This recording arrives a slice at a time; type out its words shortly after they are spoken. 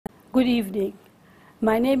Good evening.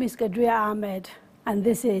 My name is Kadaria, and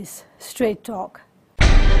this is Straight Talk.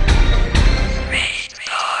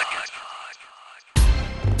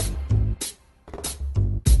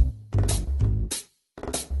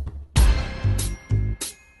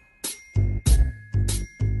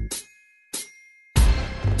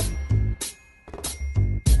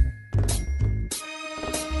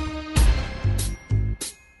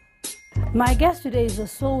 My guest today is a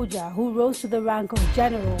soldier who rose to the rank of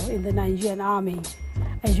general in the Nigerian army.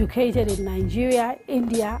 Educated in Nigeria,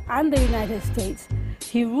 India, and the United States,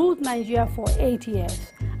 he ruled Nigeria for 8 years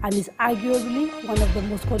and is arguably one of the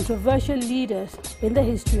most controversial leaders in the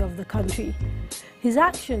history of the country. His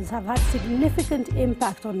actions have had significant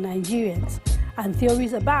impact on Nigerians, and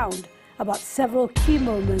theories abound about several key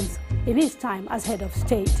moments in his time as head of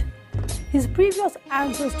state. His previous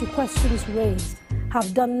answers to questions raised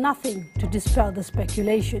have done nothing to dispel the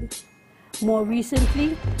speculation. More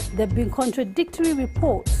recently, there have been contradictory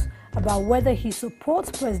reports about whether he supports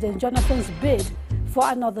President Jonathan's bid for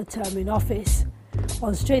another term in office.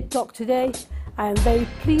 On Straight Talk today, I am very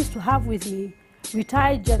pleased to have with me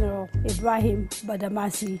retired General Ibrahim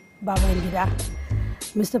Badamasi Babangida.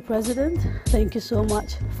 Mr. President, thank you so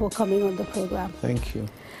much for coming on the program. Thank you.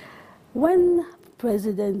 When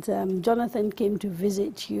President Jonathan came to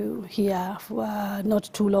visit you here not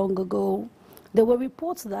too long ago, there were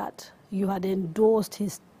reports that you had endorsed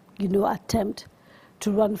his attempt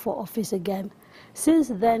to run for office again. Since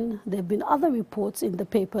then, there have been other reports in the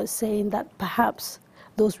papers saying that perhaps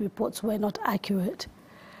those reports were not accurate.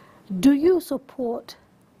 Do you support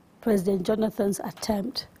President Jonathan's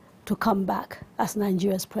attempt to come back as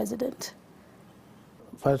Nigeria's president?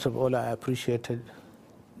 First of all, I appreciated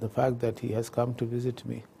the fact that he has come to visit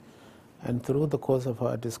me. And through the course of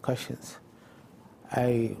our discussions,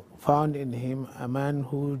 I found in him a man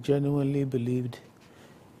who genuinely believed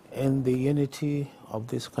in the unity of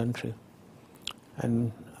this country.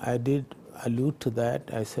 And I did allude to that.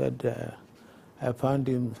 I said I found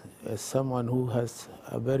him as someone who has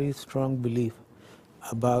a very strong belief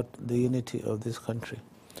about the unity of this country.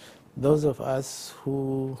 Those of us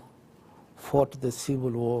who fought the Civil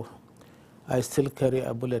War, I still carry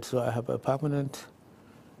a bullet, so I have a permanent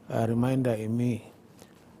reminder in me.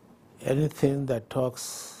 Anything that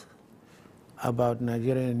talks about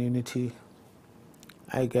Nigerian unity,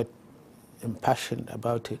 I get impassioned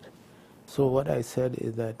about it. So what I said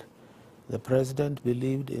is that the president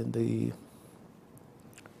believed in the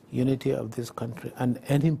unity of this country, and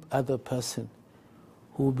any other person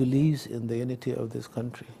who believes in the unity of this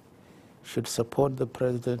country should support the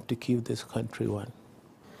president to keep this country one.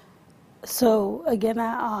 So again,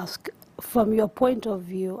 I ask, from your point of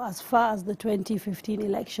view, as far as the 2015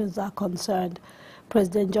 elections are concerned,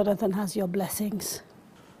 President Jonathan has your blessings?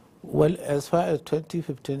 Well, as far as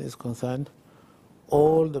 2015 is concerned,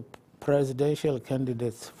 all the presidential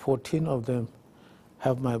candidates, 14 of them,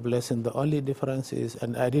 have my blessing. The only difference is,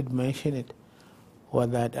 and I did mention it,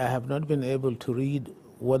 was that I have not been able to read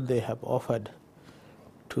what they have offered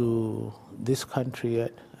to this country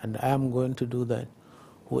yet, and I am going to do that.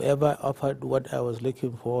 Whoever offered what I was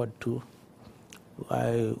looking forward to,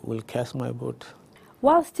 I will cast my vote.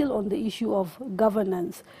 While still on the issue of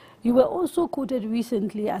governance, you were also quoted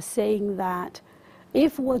recently as saying that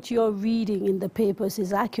if what you're reading in the papers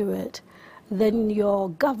is accurate, then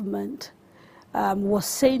your government was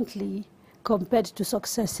saintly compared to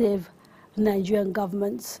successive Nigerian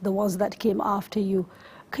governments, the ones that came after you.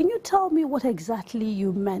 Can you tell me what exactly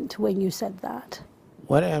you meant when you said that?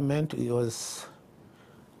 What I meant was,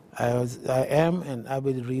 I am an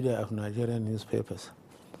avid reader of Nigerian newspapers.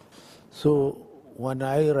 So when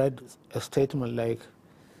I read a statement like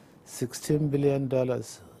 $16 billion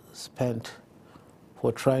spent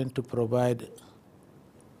for trying to provide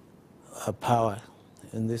power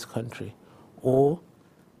in this country, or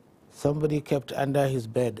somebody kept under his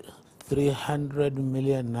bed 300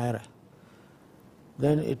 million naira,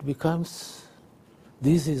 then it becomes,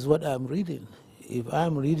 this is what I'm reading. If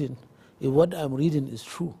what I'm reading is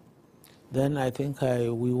true, then I think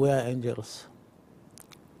we were angels.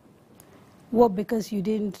 What, because you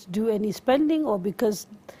didn't do any spending, or because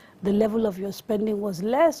the level of your spending was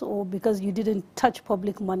less, or because you didn't touch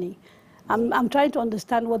public money? I'm trying to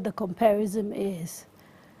understand what the comparison is.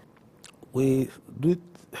 We did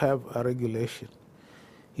have a regulation.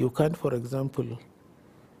 You can't, for example,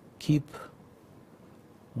 keep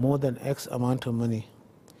more than X amount of money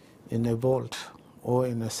in a vault or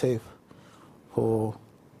in a safe for...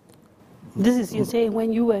 This is, you're saying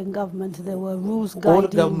when you were in government, there were rules guiding... All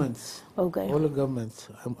governments. Okay. All governments,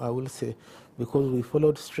 I will say, because we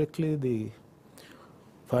followed strictly the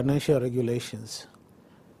financial regulations.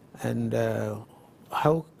 And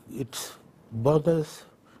how it bothers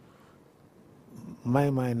my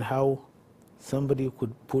mind how somebody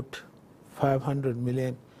could put 500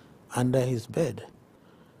 million under his bed.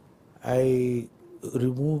 I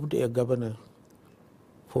removed a governor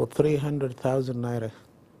for 300,000 naira,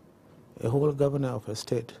 a whole governor of a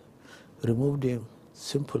state. Removed him,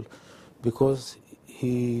 simple, because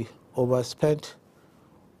he overspent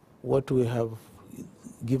what we have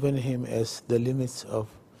given him as the limits of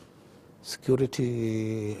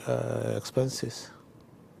security expenses.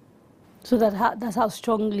 So that's how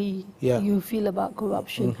strongly you feel about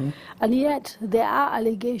corruption. And yet there are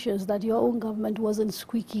allegations that your own government wasn't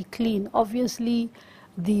squeaky clean. Obviously,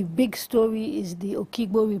 the big story is the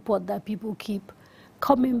Okigbo report that people keep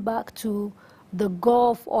coming back to, the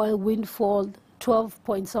Gulf oil windfall,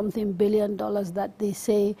 12-point-something billion that they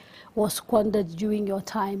say was squandered during your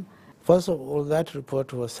time. First of all, that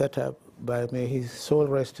report was set up by, may his soul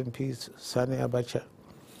rest in peace, Sani Abacha.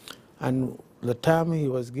 And the time he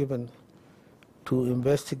was given to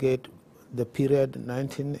investigate the period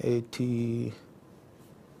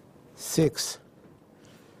 1986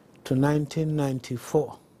 to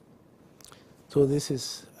 1994. So this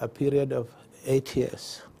is a period of 8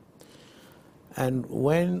 years. And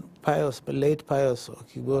when late Pius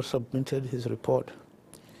Okigbo submitted his report,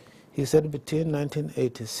 he said between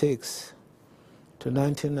 1986 to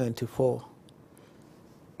 1994,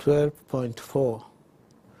 12.4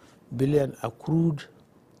 billion accrued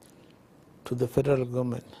to the federal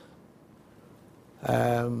government.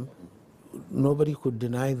 Nobody could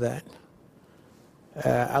deny that.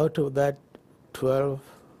 Out of that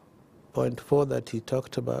 12.4 that he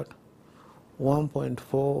talked about,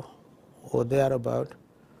 1.4 or thereabout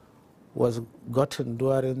was gotten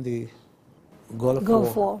during the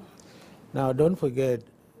Gulf War. Now, don't forget,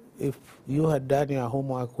 if you had done your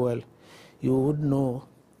homework well, you would know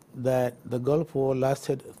that the Gulf War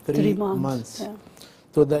lasted 3 months. Yeah.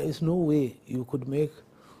 So there is no way you could make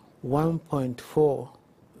 1.4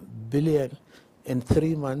 billion in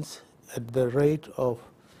 3 months at the rate of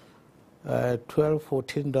 $12,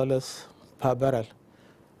 $14 per barrel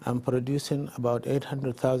and producing about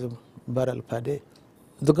 800,000 barrels per day.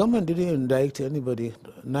 The government didn't indict anybody,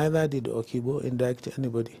 neither did Okigbo indict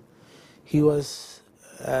anybody. He was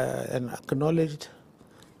an acknowledged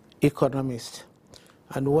economist,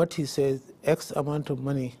 and what he says, X amount of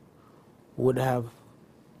money would have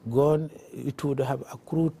gone, it would have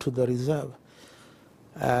accrued to the reserve.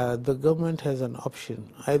 The government has an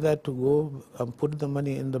option, either to go and put the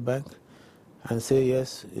money in the bank and say,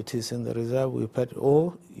 yes, it is in the reserve, we paid,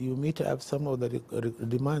 or you meet up some of the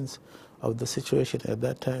demands of the situation at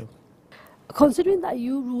that time. Considering that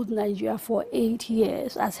you ruled Nigeria for 8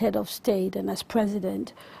 years as head of state and as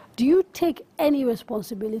president, do you take any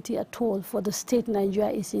responsibility at all for the state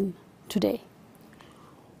Nigeria is in today?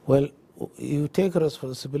 Well, you take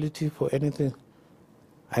responsibility for anything,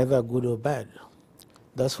 either good or bad.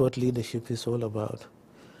 That's what leadership is all about.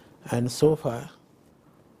 And so far,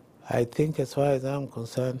 I think as far as I'm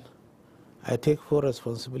concerned, I take full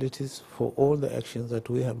responsibilities for all the actions that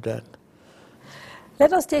we have done.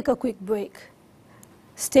 Let us take a quick break.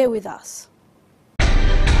 Stay with us.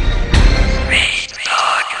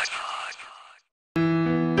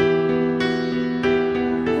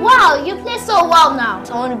 Wow, you play so well now.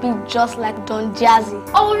 I want to be just like Don Jazzy.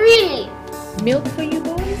 Oh, really? Milk for you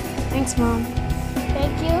boys? Thanks, Mom.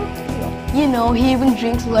 Thank you. You know, he even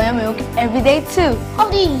drinks Loyal milk every day, too. How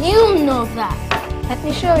do you know that? Let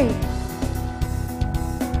me show you.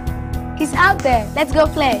 He's out there. Let's go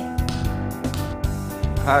play.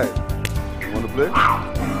 Hi. You want to play?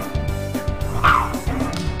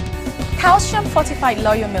 Calcium fortified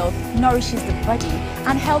Loyal milk nourishes the body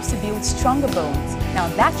and helps to build stronger bones. Now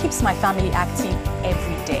that keeps my family active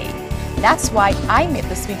every day. That's why I made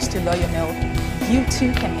the switch to Loyal milk. You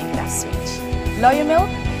too can make that switch. Loyal milk,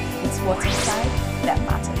 it's what's inside that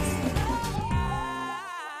matters.